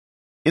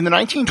In the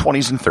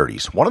 1920s and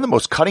 30s, one of the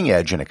most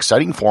cutting-edge and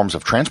exciting forms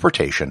of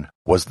transportation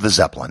was the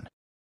Zeppelin.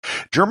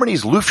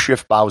 Germany's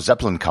Luftschiffbau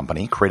Zeppelin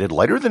Company created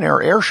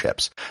lighter-than-air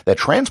airships that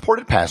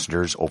transported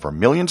passengers over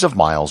millions of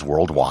miles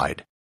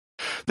worldwide.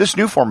 This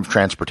new form of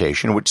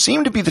transportation, which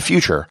seemed to be the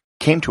future,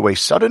 came to a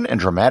sudden and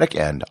dramatic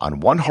end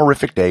on one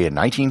horrific day in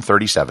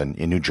 1937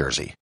 in New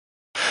Jersey.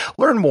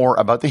 Learn more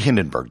about the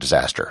Hindenburg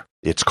disaster,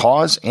 its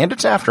cause, and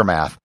its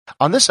aftermath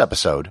on this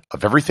episode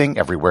of Everything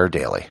Everywhere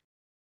Daily.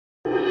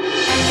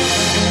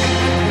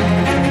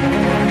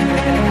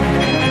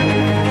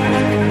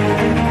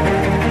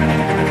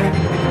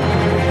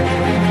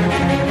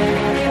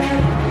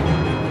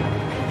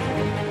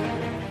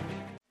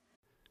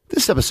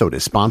 This episode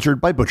is sponsored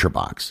by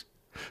ButcherBox.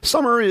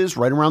 Summer is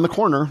right around the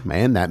corner,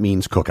 and that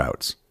means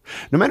cookouts.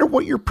 No matter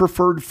what your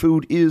preferred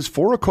food is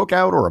for a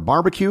cookout or a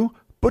barbecue,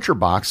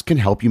 ButcherBox can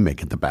help you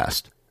make it the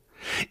best.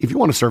 If you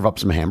want to serve up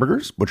some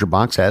hamburgers,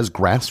 ButcherBox has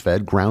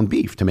grass-fed ground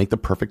beef to make the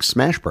perfect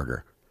smash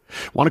burger.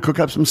 Want to cook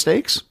up some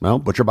steaks? Well,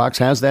 ButcherBox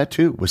has that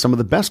too, with some of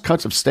the best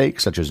cuts of steak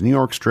such as New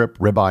York strip,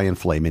 ribeye, and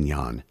filet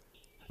mignon.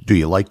 Do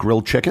you like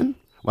grilled chicken?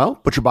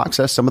 Well, ButcherBox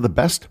has some of the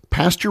best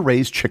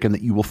pasture-raised chicken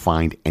that you will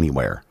find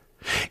anywhere.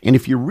 And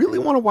if you really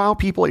want to wow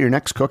people at your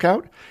next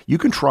cookout, you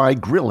can try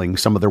grilling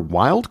some of their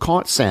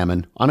wild-caught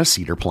salmon on a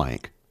cedar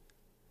plank.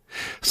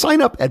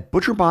 Sign up at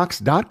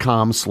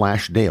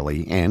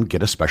butcherbox.com/daily and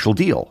get a special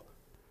deal.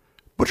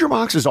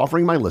 ButcherBox is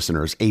offering my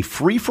listeners a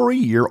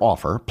free-for-a-year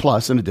offer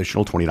plus an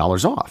additional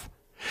 $20 off.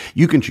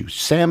 You can choose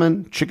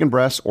salmon, chicken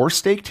breasts, or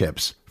steak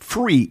tips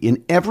free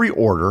in every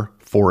order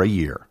for a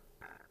year.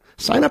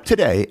 Sign up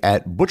today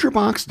at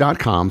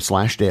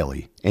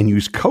butcherbox.com/daily and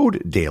use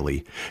code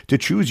DAILY to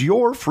choose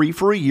your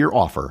free-for-a-year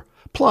offer,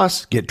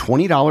 plus get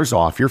 $20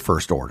 off your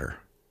first order.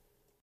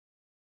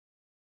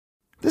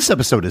 This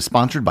episode is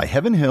sponsored by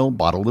Heaven Hill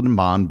Bottled and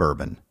Bond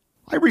Bourbon.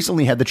 I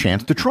recently had the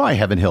chance to try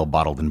Heaven Hill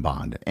Bottled and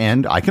Bond,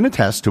 and I can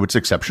attest to its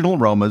exceptional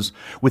aromas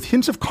with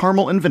hints of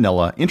caramel and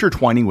vanilla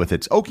intertwining with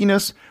its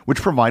oakiness,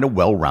 which provide a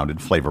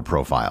well-rounded flavor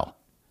profile.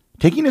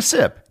 Taking a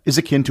sip is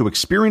akin to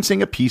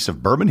experiencing a piece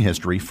of bourbon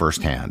history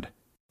firsthand.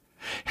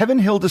 Heaven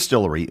Hill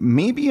Distillery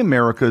may be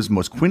America's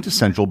most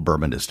quintessential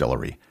bourbon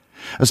distillery.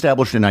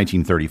 Established in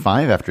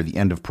 1935 after the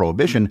end of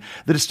Prohibition,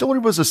 the distillery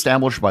was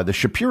established by the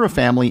Shapira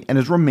family and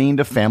has remained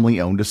a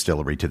family-owned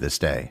distillery to this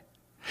day.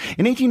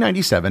 In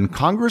 1897,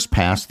 Congress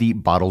passed the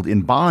Bottled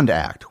in Bond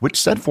Act, which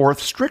set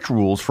forth strict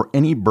rules for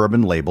any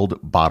bourbon labeled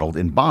Bottled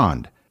in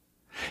Bond.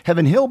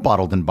 Heaven Hill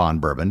Bottled in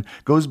Bond Bourbon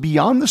goes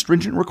beyond the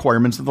stringent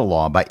requirements of the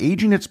law by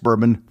aging its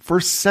bourbon for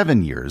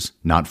 7 years,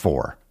 not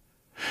 4.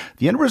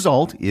 The end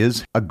result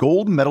is a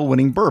gold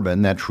medal-winning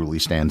bourbon that truly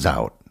stands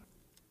out.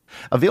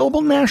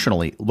 Available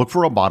nationally, look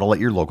for a bottle at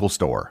your local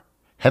store.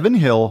 Heaven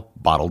Hill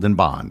Bottled in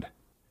Bond.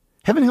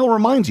 Heaven Hill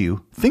reminds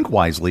you, think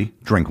wisely,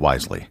 drink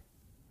wisely.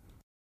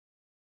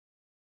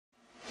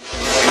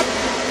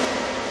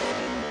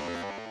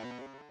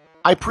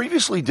 I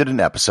previously did an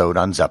episode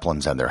on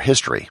Zeppelins and their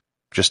history.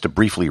 Just to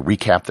briefly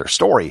recap their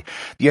story,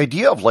 the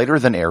idea of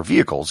lighter-than-air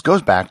vehicles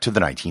goes back to the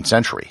 19th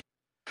century.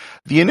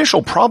 The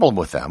initial problem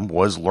with them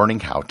was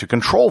learning how to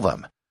control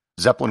them.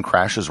 Zeppelin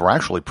crashes were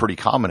actually pretty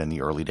common in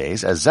the early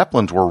days, as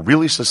Zeppelins were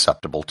really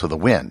susceptible to the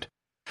wind.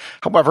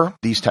 However,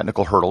 these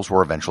technical hurdles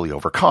were eventually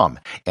overcome,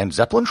 and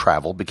Zeppelin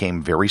travel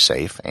became very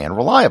safe and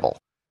reliable.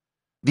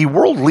 The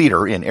world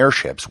leader in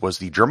airships was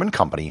the German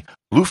company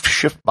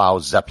Luftschiffbau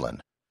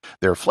Zeppelin.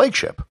 Their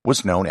flagship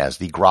was known as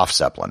the Graf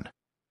Zeppelin.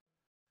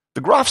 The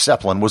Graf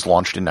Zeppelin was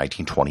launched in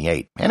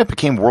 1928, and it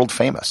became world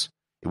famous.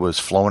 It was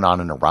flown on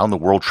an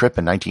around-the-world trip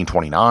in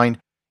 1929.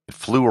 It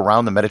flew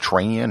around the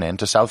Mediterranean and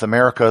to South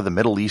America, the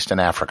Middle East, and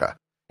Africa.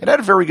 It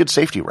had a very good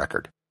safety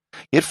record.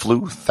 It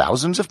flew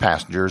thousands of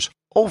passengers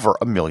over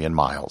 1 million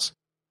miles.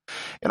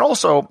 And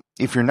also,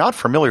 if you're not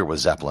familiar with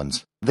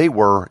Zeppelins, they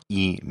were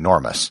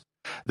enormous.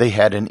 They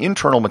had an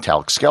internal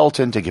metallic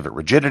skeleton to give it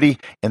rigidity,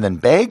 and then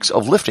bags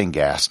of lifting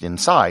gas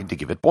inside to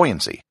give it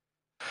buoyancy.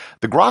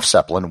 The Graf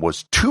Zeppelin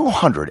was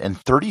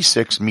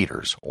 236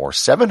 meters, or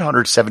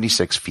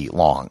 776 feet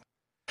long.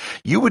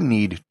 You would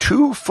need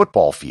 2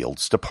 football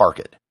fields to park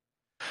it.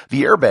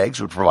 The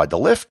airbags would provide the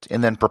lift,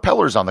 and then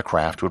propellers on the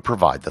craft would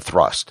provide the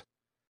thrust.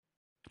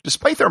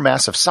 Despite their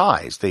massive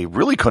size, they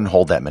really couldn't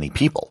hold that many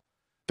people.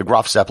 The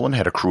Graf Zeppelin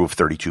had a crew of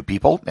 32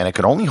 people, and it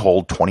could only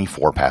hold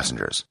 24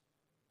 passengers.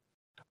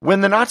 When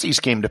the Nazis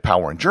came to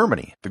power in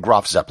Germany, the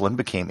Graf Zeppelin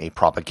became a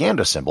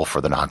propaganda symbol for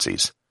the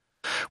Nazis.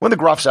 When the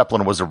Graf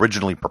Zeppelin was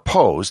originally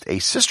proposed, a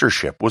sister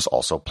ship was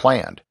also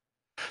planned.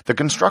 The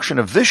construction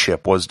of this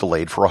ship was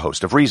delayed for a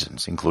host of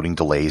reasons, including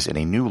delays in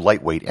a new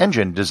lightweight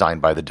engine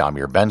designed by the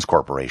Daimler-Benz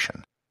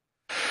Corporation.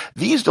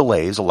 These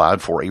delays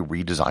allowed for a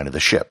redesign of the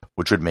ship,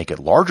 which would make it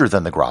larger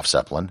than the Graf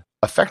Zeppelin,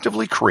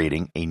 effectively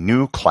creating a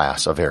new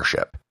class of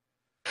airship.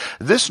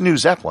 This new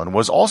Zeppelin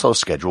was also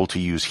scheduled to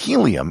use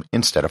helium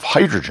instead of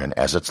hydrogen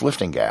as its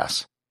lifting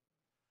gas.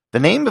 The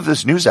name of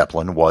this new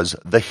Zeppelin was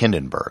the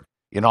Hindenburg,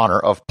 in honor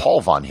of Paul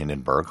von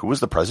Hindenburg, who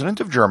was the president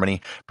of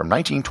Germany from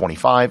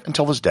 1925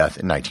 until his death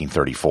in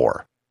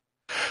 1934.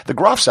 The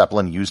Graf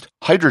Zeppelin used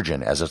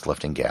hydrogen as its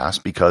lifting gas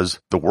because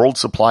the world's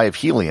supply of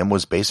helium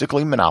was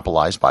basically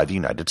monopolized by the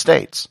United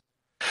States.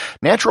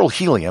 Natural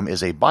helium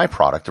is a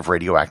byproduct of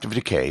radioactive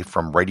decay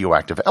from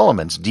radioactive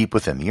elements deep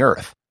within the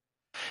Earth.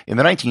 In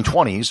the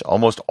 1920s,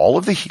 almost all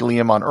of the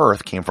helium on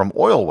Earth came from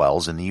oil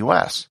wells in the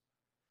U.S.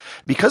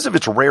 Because of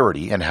its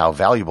rarity and how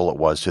valuable it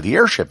was to the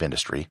airship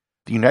industry,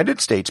 the United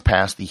States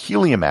passed the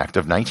Helium Act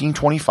of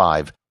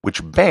 1925,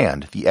 which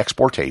banned the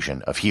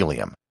exportation of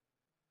helium.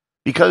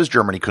 Because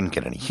Germany couldn't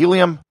get any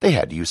helium, they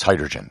had to use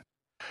hydrogen.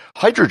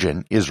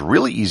 Hydrogen is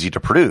really easy to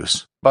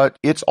produce, but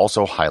it's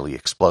also highly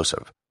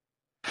explosive.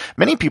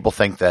 Many people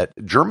think that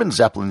German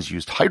Zeppelins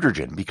used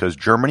hydrogen because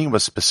Germany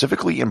was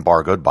specifically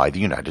embargoed by the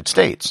United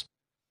States.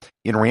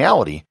 In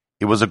reality,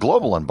 it was a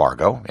global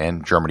embargo,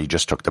 and Germany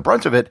just took the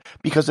brunt of it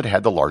because it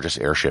had the largest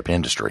airship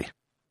industry.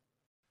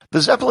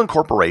 The Zeppelin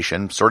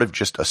Corporation sort of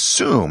just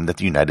assumed that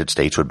the United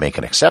States would make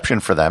an exception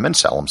for them and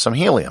sell them some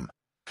helium.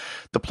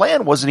 The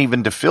plan wasn't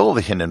even to fill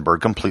the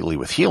Hindenburg completely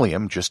with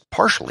helium, just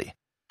partially.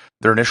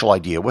 Their initial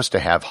idea was to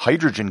have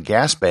hydrogen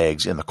gas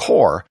bags in the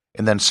core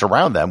and then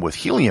surround them with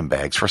helium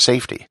bags for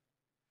safety.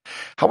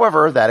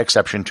 However, that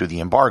exception to the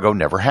embargo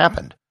never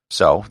happened,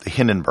 so the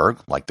Hindenburg,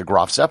 like the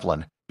Graf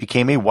Zeppelin,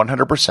 became a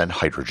 100%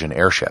 hydrogen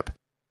airship.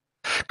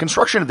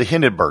 Construction of the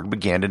Hindenburg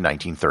began in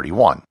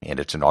 1931, and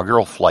its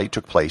inaugural flight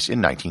took place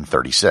in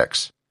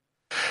 1936.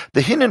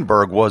 The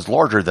Hindenburg was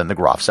larger than the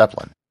Graf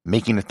Zeppelin,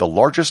 making it the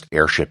largest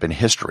airship in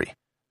history,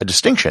 a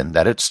distinction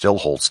that it still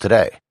holds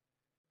today.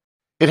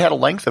 It had a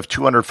length of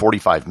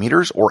 245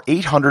 meters or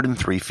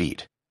 803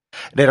 feet.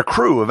 It had a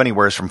crew of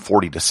anywhere from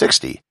 40 to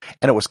 60,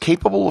 and it was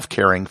capable of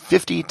carrying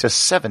 50 to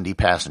 70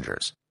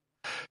 passengers.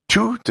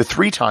 2 to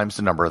 3 times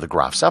the number of the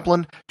Graf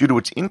Zeppelin due to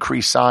its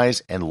increased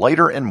size and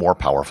lighter and more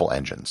powerful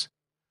engines.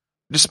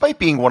 Despite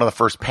being one of the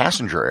first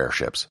passenger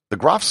airships, the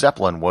Graf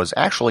Zeppelin was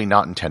actually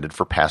not intended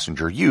for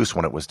passenger use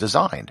when it was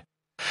designed.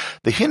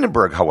 The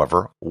Hindenburg,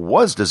 however,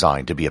 was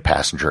designed to be a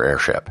passenger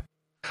airship.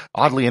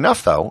 Oddly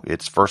enough, though,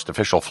 its first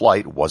official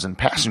flight wasn't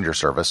passenger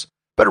service,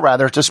 but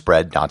rather to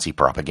spread Nazi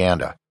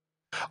propaganda.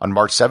 On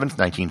March 7,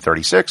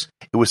 1936,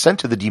 it was sent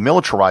to the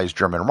demilitarized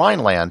German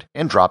Rhineland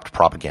and dropped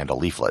propaganda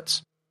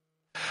leaflets.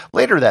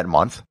 Later that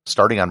month,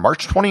 starting on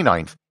March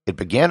 29th, it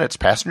began its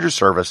passenger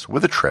service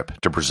with a trip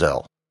to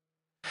Brazil.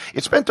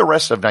 It spent the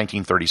rest of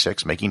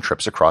 1936 making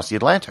trips across the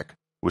Atlantic,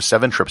 with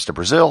 7 trips to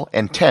Brazil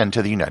and 10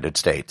 to the United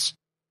States.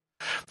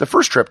 The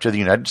first trip to the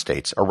United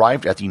States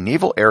arrived at the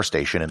Naval Air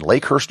Station in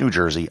Lakehurst, New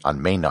Jersey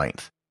on May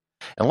 9th.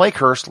 And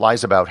Lakehurst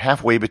lies about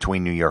halfway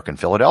between New York and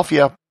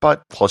Philadelphia,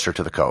 but closer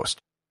to the coast.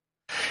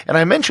 And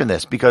I mention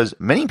this because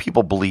many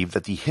people believe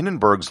that the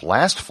Hindenburg's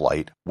last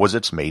flight was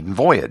its maiden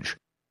voyage,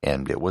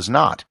 and it was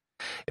not.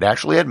 It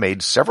actually had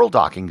made several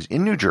dockings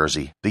in New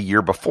Jersey the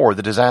year before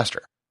the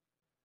disaster.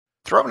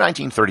 Throughout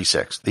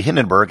 1936, the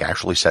Hindenburg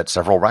actually set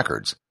several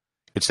records.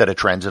 It set a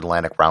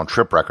transatlantic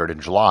round-trip record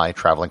in July,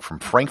 traveling from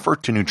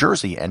Frankfurt to New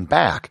Jersey and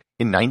back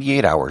in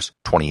 98 hours,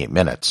 28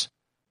 minutes.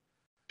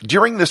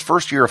 During this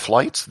first year of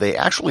flights, they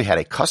actually had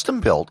a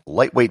custom-built,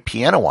 lightweight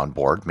piano on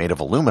board made of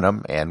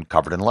aluminum and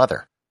covered in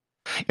leather.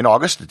 In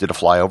August, it did a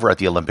flyover at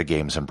the Olympic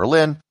Games in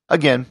Berlin,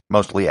 again,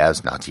 mostly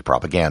as Nazi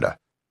propaganda.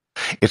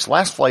 Its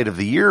last flight of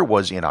the year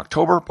was in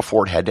October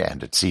before it had to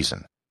end its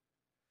season.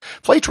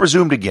 Flights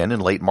resumed again in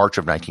late March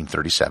of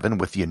 1937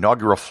 with the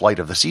inaugural flight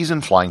of the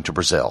season flying to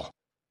Brazil.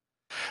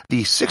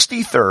 The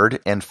 63rd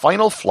and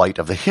final flight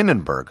of the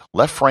Hindenburg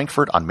left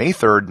Frankfurt on May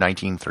 3,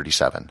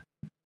 1937.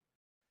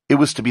 It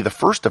was to be the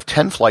first of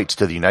 10 flights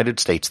to the United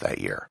States that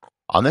year.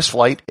 On this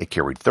flight, it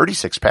carried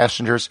 36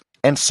 passengers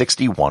and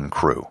 61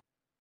 crew.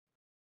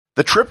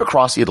 The trip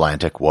across the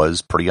Atlantic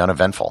was pretty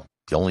uneventful.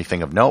 The only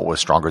thing of note was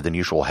stronger than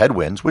usual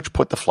headwinds, which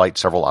put the flight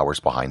several hours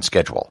behind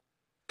schedule.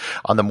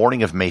 On the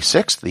morning of May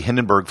 6th, the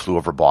Hindenburg flew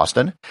over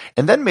Boston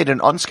and then made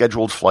an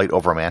unscheduled flight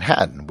over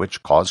Manhattan,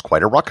 which caused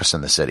quite a ruckus in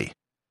the city.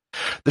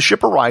 The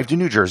ship arrived in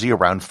New Jersey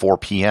around 4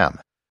 p.m.,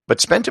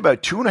 but spent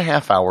about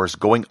 2.5 hours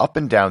going up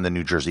and down the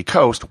New Jersey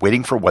coast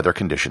waiting for weather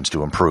conditions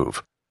to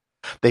improve.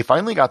 They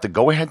finally got the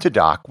go-ahead to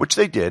dock, which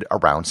they did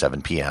around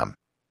 7 p.m.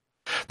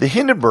 The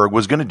Hindenburg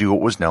was going to do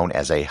what was known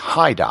as a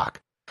high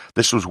dock.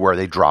 This was where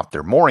they dropped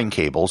their mooring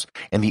cables,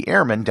 and the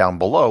airmen down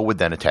below would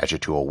then attach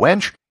it to a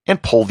winch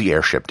and pull the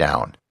airship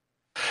down.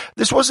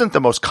 This wasn't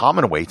the most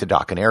common way to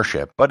dock an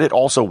airship, but it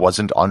also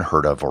wasn't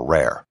unheard of or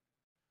rare.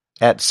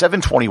 At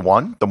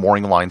 7:21, the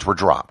mooring lines were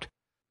dropped.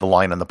 The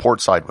line on the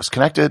port side was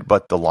connected,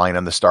 but the line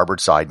on the starboard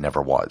side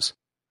never was.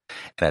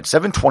 And at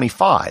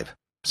 7:25,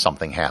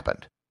 something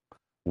happened.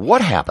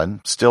 What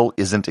happened still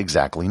isn't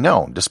exactly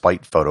known,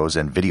 despite photos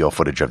and video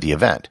footage of the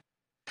event.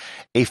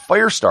 A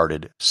fire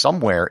started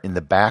somewhere in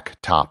the back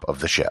top of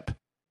the ship.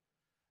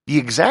 The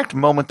exact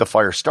moment the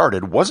fire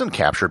started wasn't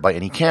captured by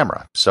any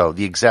camera, so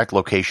the exact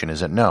location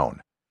isn't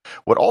known.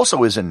 What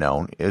also isn't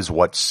known is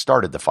what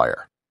started the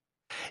fire.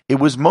 It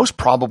was most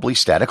probably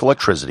static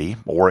electricity,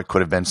 or it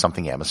could have been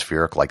something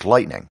atmospheric like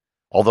lightning,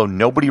 although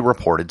nobody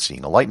reported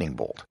seeing a lightning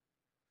bolt.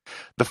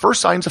 The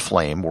first signs of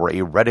flame were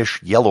a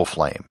reddish-yellow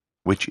flame,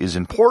 which is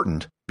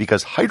important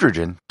because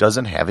hydrogen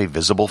doesn't have a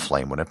visible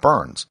flame when it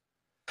burns.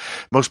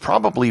 Most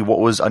probably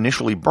what was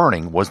initially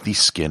burning was the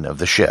skin of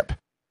the ship.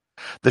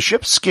 The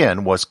ship's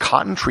skin was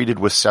cotton treated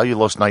with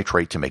cellulose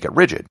nitrate to make it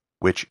rigid,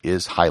 which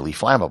is highly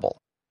flammable.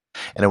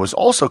 And it was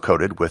also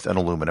coated with an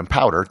aluminum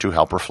powder to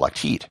help reflect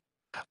heat.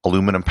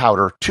 Aluminum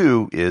powder,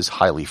 too, is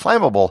highly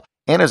flammable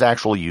and is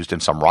actually used in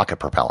some rocket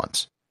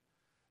propellants.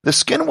 The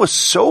skin was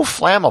so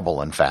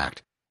flammable, in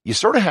fact, you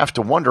sort of have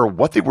to wonder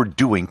what they were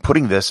doing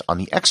putting this on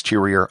the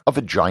exterior of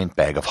a giant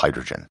bag of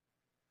hydrogen.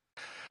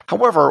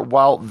 However,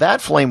 while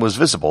that flame was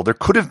visible, there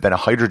could have been a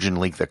hydrogen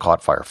leak that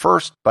caught fire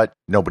first, but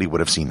nobody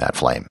would have seen that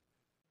flame.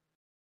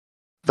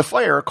 The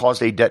fire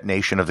caused a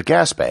detonation of the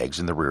gas bags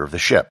in the rear of the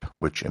ship,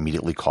 which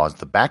immediately caused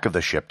the back of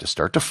the ship to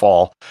start to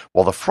fall,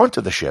 while the front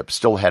of the ship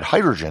still had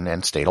hydrogen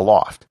and stayed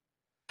aloft.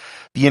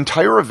 The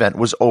entire event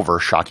was over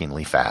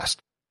shockingly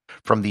fast.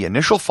 From the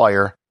initial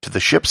fire to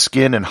the ship's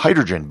skin and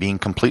hydrogen being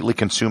completely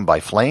consumed by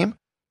flame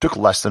took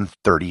less than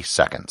 30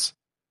 seconds.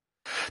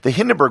 The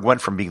Hindenburg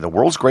went from being the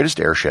world's greatest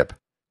airship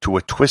to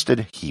a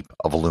twisted heap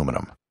of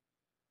aluminum.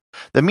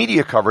 The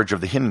media coverage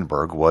of the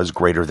Hindenburg was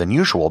greater than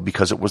usual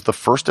because it was the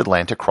first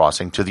Atlantic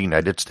crossing to the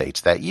United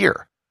States that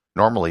year.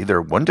 Normally,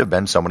 there wouldn't have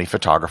been so many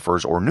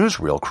photographers or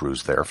newsreel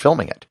crews there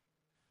filming it.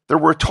 There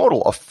were a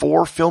total of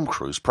 4 film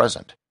crews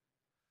present.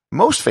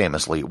 Most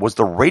famously was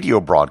the radio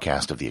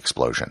broadcast of the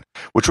explosion,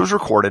 which was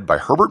recorded by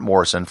Herbert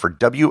Morrison for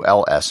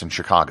WLS in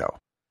Chicago.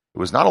 It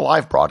was not a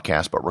live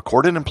broadcast, but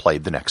recorded and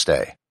played the next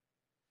day.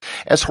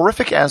 As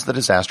horrific as the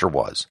disaster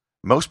was,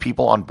 most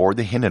people on board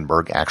the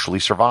Hindenburg actually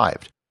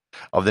survived.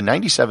 Of the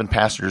 97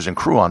 passengers and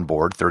crew on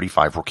board,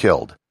 35 were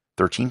killed,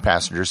 13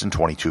 passengers and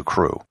 22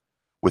 crew,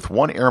 with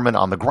 1 airman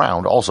on the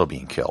ground also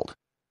being killed.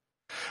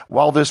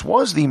 While this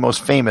was the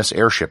most famous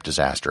airship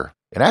disaster,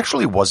 it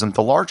actually wasn't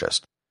the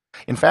largest.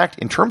 In fact,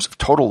 in terms of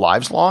total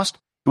lives lost,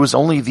 it was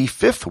only the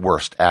 5th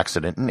worst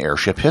accident in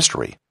airship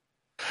history.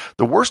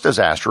 The worst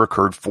disaster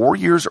occurred 4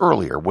 years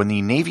earlier when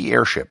the Navy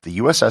airship, the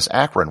USS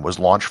Akron, was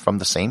launched from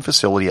the same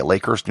facility at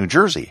Lakehurst, New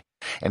Jersey,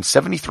 and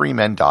 73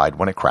 men died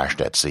when it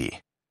crashed at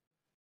sea.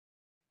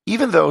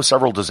 Even though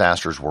several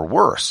disasters were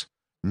worse,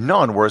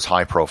 none were as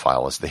high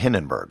profile as the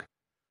Hindenburg.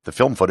 The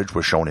film footage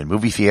was shown in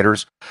movie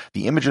theaters,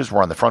 the images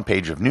were on the front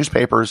page of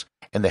newspapers,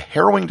 and the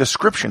harrowing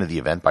description of the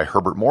event by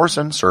Herbert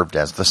Morrison served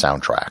as the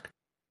soundtrack.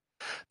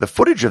 The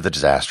footage of the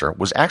disaster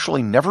was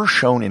actually never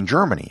shown in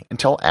Germany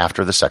until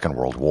after the Second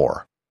World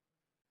War.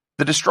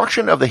 The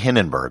destruction of the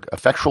Hindenburg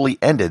effectually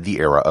ended the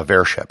era of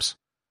airships.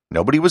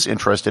 Nobody was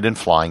interested in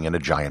flying in a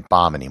giant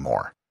bomb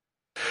anymore.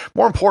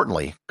 More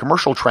importantly,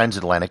 commercial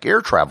transatlantic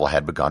air travel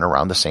had begun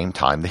around the same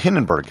time the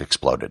Hindenburg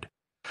exploded.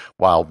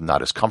 While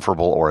not as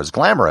comfortable or as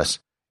glamorous,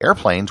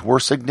 airplanes were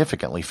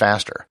significantly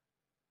faster.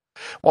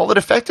 While it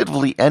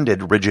effectively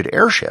ended rigid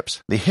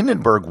airships, the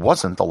Hindenburg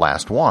wasn't the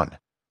last one.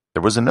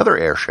 There was another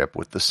airship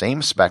with the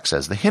same specs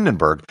as the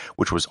Hindenburg,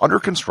 which was under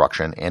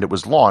construction, and it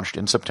was launched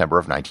in September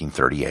of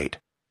 1938.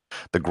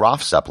 The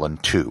Graf Zeppelin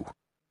II.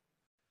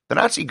 The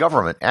Nazi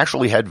government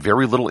actually had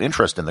very little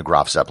interest in the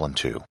Graf Zeppelin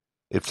II.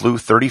 It flew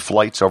 30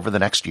 flights over the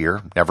next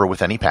year, never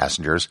with any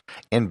passengers,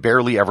 and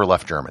barely ever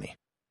left Germany.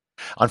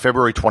 On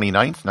February 29,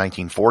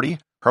 1940,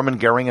 Hermann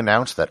Goering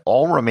announced that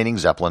all remaining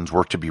Zeppelins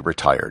were to be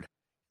retired.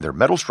 Their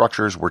metal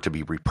structures were to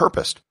be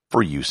repurposed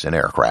for use in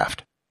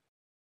aircraft.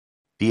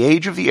 The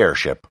age of the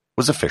airship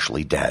was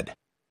officially dead.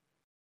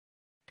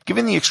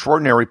 Given the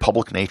extraordinary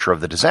public nature of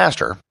the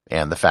disaster,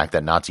 and the fact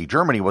that Nazi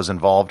Germany was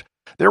involved,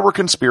 there were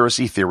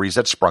conspiracy theories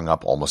that sprung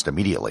up almost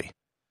immediately.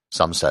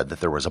 Some said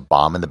that there was a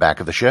bomb in the back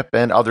of the ship,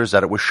 and others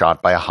that it was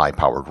shot by a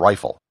high-powered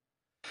rifle.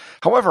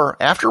 However,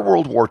 after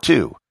World War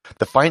II,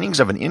 the findings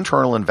of an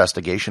internal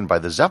investigation by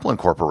the Zeppelin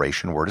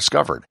Corporation were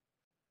discovered.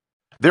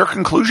 Their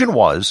conclusion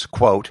was,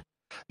 quote,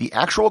 "The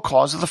actual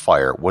cause of the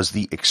fire was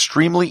the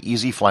extremely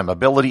easy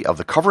flammability of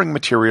the covering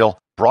material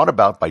brought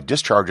about by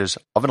discharges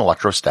of an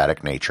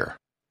electrostatic nature."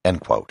 End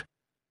quote.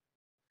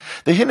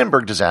 The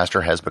Hindenburg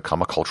disaster has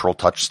become a cultural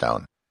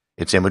touchstone.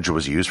 Its image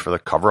was used for the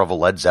cover of a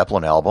Led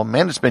Zeppelin album,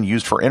 and it's been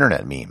used for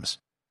internet memes.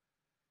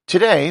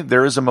 Today,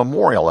 there is a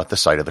memorial at the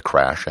site of the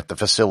crash at the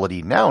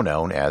facility now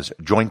known as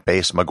Joint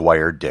Base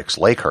McGuire-Dix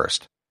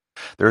Lakehurst.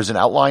 There is an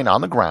outline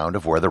on the ground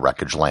of where the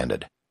wreckage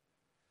landed.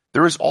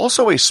 There is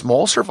also a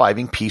small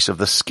surviving piece of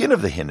the skin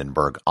of the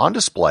Hindenburg on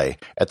display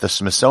at the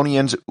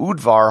Smithsonian's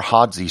Udvar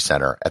Hazy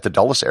Center at the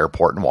Dulles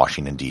Airport in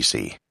Washington,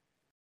 D.C.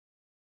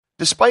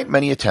 Despite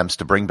many attempts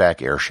to bring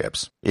back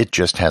airships, it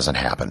just hasn't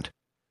happened.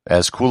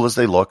 As cool as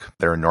they look,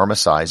 their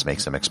enormous size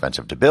makes them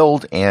expensive to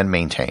build and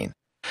maintain.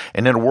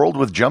 And in a world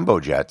with jumbo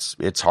jets,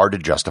 it's hard to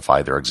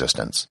justify their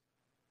existence.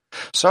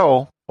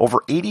 So,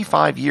 over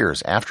 85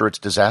 years after its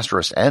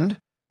disastrous end,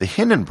 the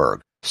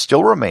Hindenburg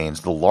still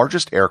remains the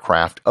largest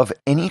aircraft of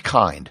any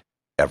kind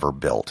ever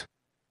built.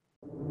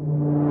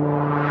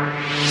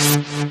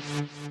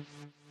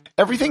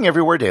 Everything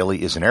Everywhere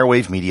Daily is an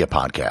Airwave Media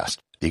podcast.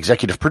 The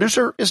executive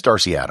producer is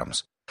Darcy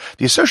Adams.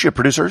 The associate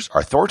producers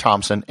are Thor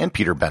Thompson and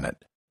Peter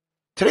Bennett.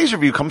 Today's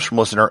review comes from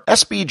listener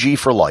SBG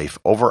for Life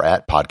over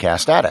at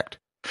Podcast Addict.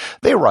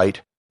 They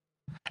write,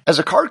 As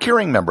a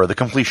card-carrying member of the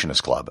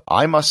Completionist Club,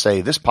 I must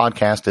say this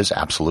podcast is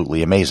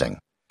absolutely amazing.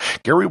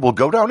 Gary will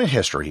go down in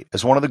history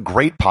as one of the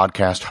great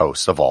podcast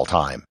hosts of all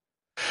time.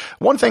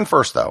 One thing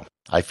first, though.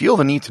 I feel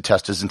the need to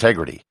test his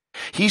integrity.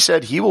 He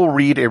said he will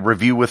read a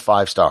review with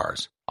 5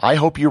 stars. I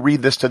hope you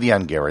read this to the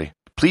end, Gary.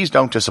 Please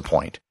don't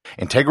disappoint.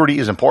 Integrity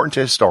is important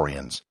to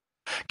historians.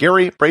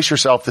 Gary, brace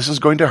yourself. This is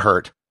going to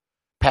hurt.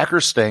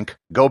 Packers stink.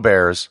 Go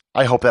Bears.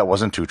 I hope that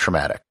wasn't too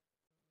traumatic.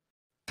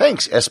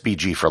 Thanks,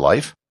 SBG for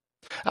life.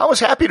 I was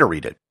happy to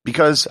read it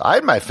because I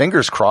had my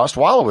fingers crossed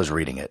while I was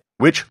reading it,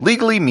 which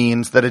legally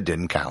means that it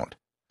didn't count.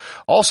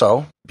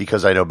 Also,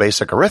 because I know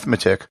basic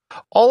arithmetic,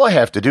 all I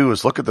have to do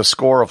is look at the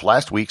score of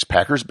last week's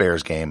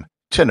Packers-Bears game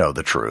to know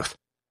the truth.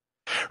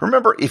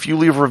 Remember, if you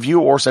leave a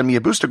review or send me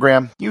a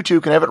boostagram, you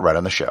too can have it read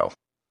on the show.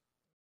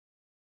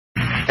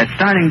 It's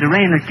starting to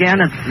rain again.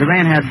 The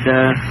rain had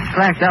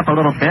slacked up a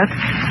little bit.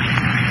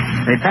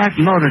 The back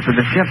motors of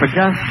the ship are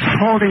just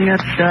holding it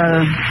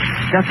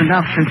just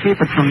enough to keep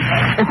it from...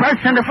 It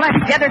bursts into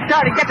flames. Get it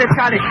started. It's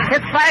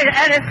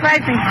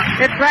crashing.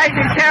 It's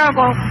crashing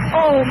terrible.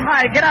 Oh,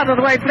 my. Get out of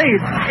the way,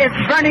 please. It's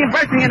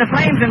bursting into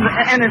flames,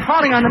 and it's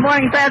falling on the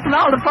mooring fast, and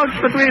all the folks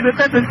between it.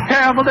 This is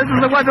terrible. This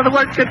is one of the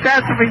worst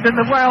catastrophes in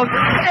the world.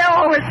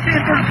 Oh, it's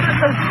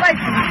like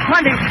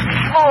 400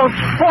 or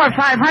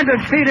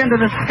 500 feet into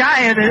the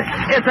sky.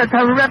 It's a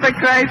terrific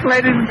crash,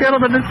 ladies and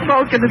gentlemen. The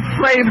smoke and the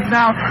flames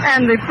now,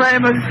 and the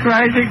flame is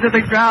crashing to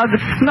the ground,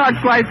 not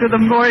quite to the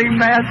mooring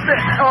mast.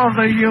 All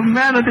the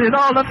humanity and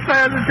all the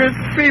furniture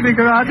screaming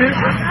around it.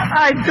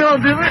 I told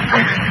you,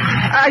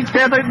 I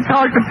can't even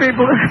talk to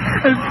people.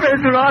 There's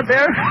friends around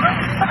there.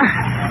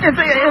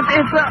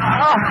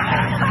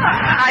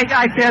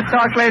 I can't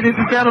talk, ladies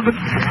and gentlemen.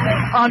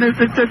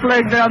 Honest, it's just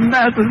laying there,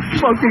 massive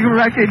smoking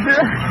wreckage.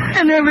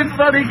 And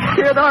everybody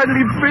can't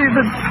hardly breathe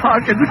and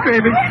talk and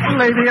screaming.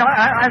 Lady,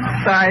 I'm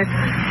sorry.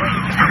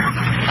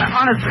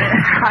 Honestly,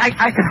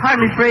 I can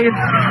hardly breathe.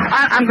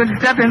 I'm going to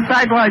step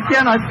inside while I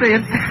cannot see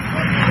it.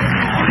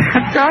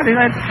 Charlie,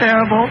 that's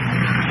terrible.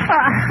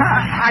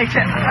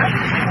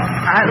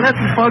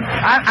 Listen, folks,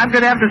 I'm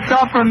going to have to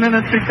stop for a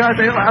minute because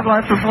I've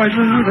lost the voices.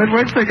 This is the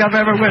worst thing I've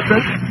ever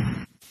witnessed.